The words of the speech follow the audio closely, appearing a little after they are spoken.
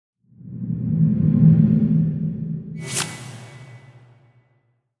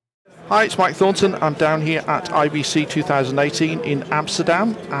Hi, it's Mike Thornton. I'm down here at IBC 2018 in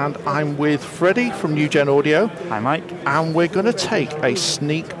Amsterdam, and I'm with Freddie from Nugen Audio. Hi, Mike. And we're going to take a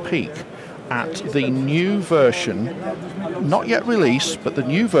sneak peek at the new version, not yet released, but the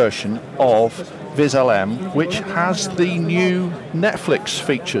new version of VisLM, which has the new Netflix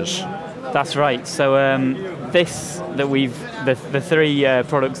features. That's right. So the three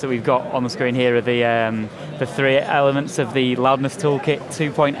products that we've got on the screen here are the three elements of the Loudness Toolkit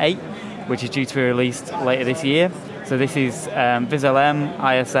 2.8, which is due to be released later this year. So this is VisLM,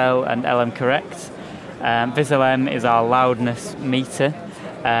 ISL and LM Correct. VisLM is our loudness meter,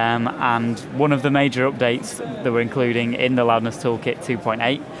 and one of the major updates that we're including in the Loudness Toolkit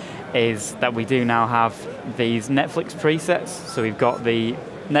 2.8 is that we do now have these Netflix presets. So we've got the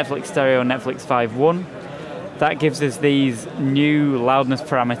Netflix Stereo and Netflix 5.1. That gives us these new loudness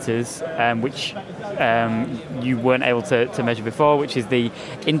parameters, which you weren't able to measure before, which is the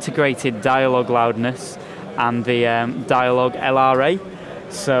integrated Dialog loudness and the Dialog LRA.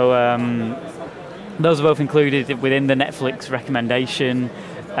 So those are both included within the Netflix recommendation,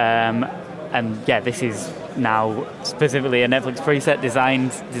 and yeah, this is now specifically a Netflix preset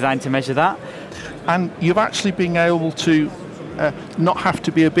designed to measure that. And you've actually been able to not have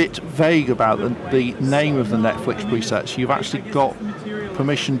to be a bit vague about the name of the Netflix presets. You've actually got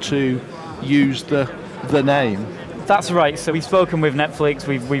permission to use the name. That's right. So we've spoken with Netflix.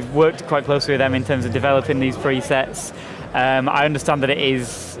 We've worked quite closely with them in terms of developing these presets. I understand that it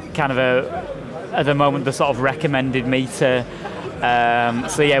is kind of at the moment the sort of recommended meter.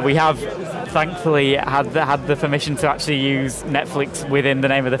 So yeah, we have thankfully had the permission to actually use Netflix within the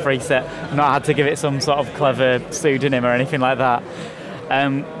name of the preset, not had to give it some sort of clever pseudonym or anything like that.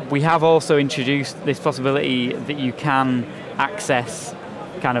 We have also introduced this possibility that you can access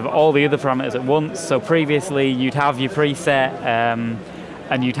kind of all the other parameters at once. So previously you'd have your preset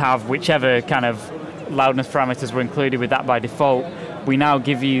and you'd have whichever kind of loudness parameters were included with that by default. We now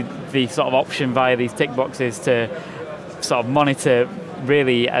give you the sort of option via these tick boxes to sort of monitor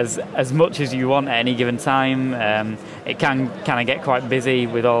really as much as you want at any given time. It can kind of get quite busy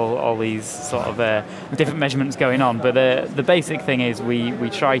with all these sort of different measurements going on, but the basic thing is we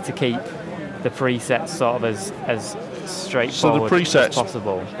try to keep the presets sort of as straightforward as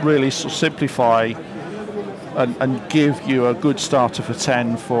possible. Really sort of simplify and give you a good starter for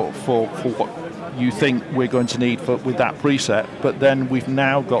 10 for what you think we're going to need with that preset, but then we've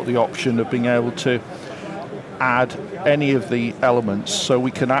now got the option of being able to add any of the elements, so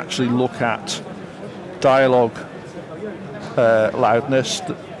we can actually look at Dialog loudness,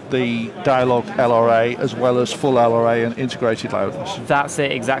 the Dialog LRA, as well as full LRA and integrated loudness. That's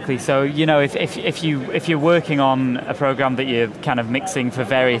it, exactly. So you know, if you're working on a program that you're kind of mixing for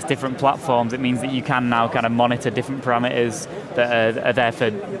various different platforms, it means that you can now kind of monitor different parameters that are there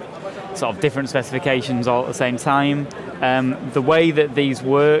for sort of different specifications all at the same time. The way that these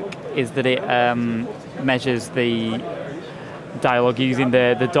work is that it measures the dialogue using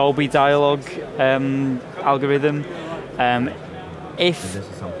the Dolby Dialog algorithm. If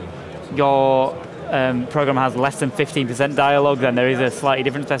your program has less than 15% dialogue, then there is a slightly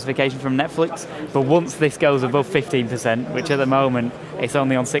different specification from Netflix. But once this goes above 15%, which at the moment it's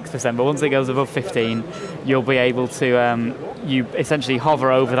only on 6%, but once it goes above 15, you'll be able to you essentially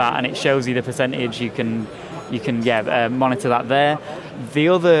hover over that, and it shows you the percentage. You can monitor that there. The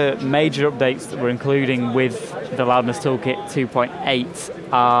other major updates that we're including with the Loudness Toolkit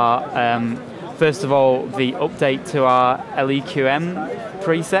 2.8 are, first of all, the update to our LEQM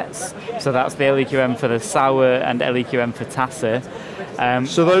presets. So that's the LEQM for the Sour and LEQM for Tasser.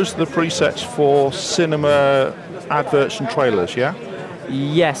 So those are the presets for cinema adverts and trailers, yeah?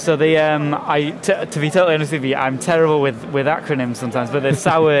 Yes, so the to be totally honest with you, I'm terrible with acronyms sometimes, but the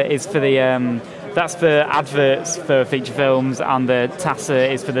Sour is for the that's for adverts for feature films, and the Tasser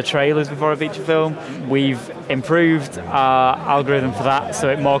is for the trailers before a feature film. We've improved our algorithm for that, so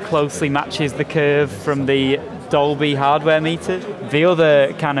it more closely matches the curve from the Dolby hardware meter. The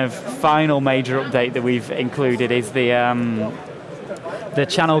other kind of final major update that we've included is the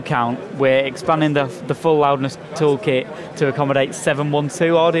channel count. We're expanding the full Loudness Toolkit to accommodate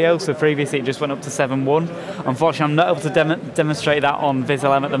 712 audio, so previously it just went up to 7.1. Unfortunately, I'm not able to demonstrate that on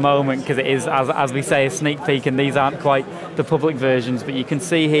VisLM at the moment because it is, as we say, a sneak peek, and these aren't quite the public versions, but you can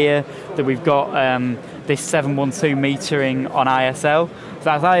see here that we've got this 712 metering on ISL. So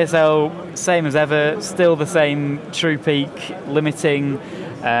that's ISL, same as ever, still the same true peak limiting,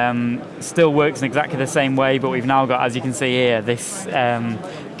 still works in exactly the same way, but we've now got, as you can see here, this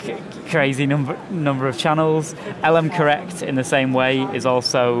crazy number of channels. LM Correct in the same way is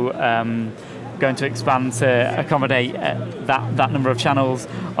also going to expand to accommodate that number of channels,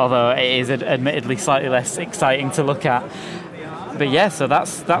 although it is admittedly slightly less exciting to look at. But yeah, so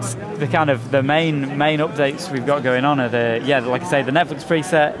that's the kind of the main updates we've got going on are like I say, the Netflix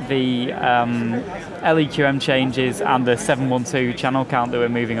preset, the LEQM changes, and the 712 channel count that we're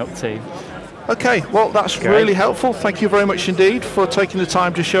moving up to. Okay, well that's really helpful. Thank you very much indeed for taking the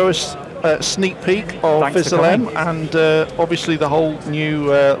time to show us a sneak peek of VisLM and obviously the whole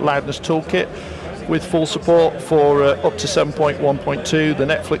new Loudness Toolkit with full support for up to 7.1.2, the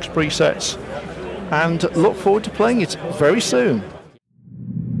Netflix presets, and look forward to playing it very soon.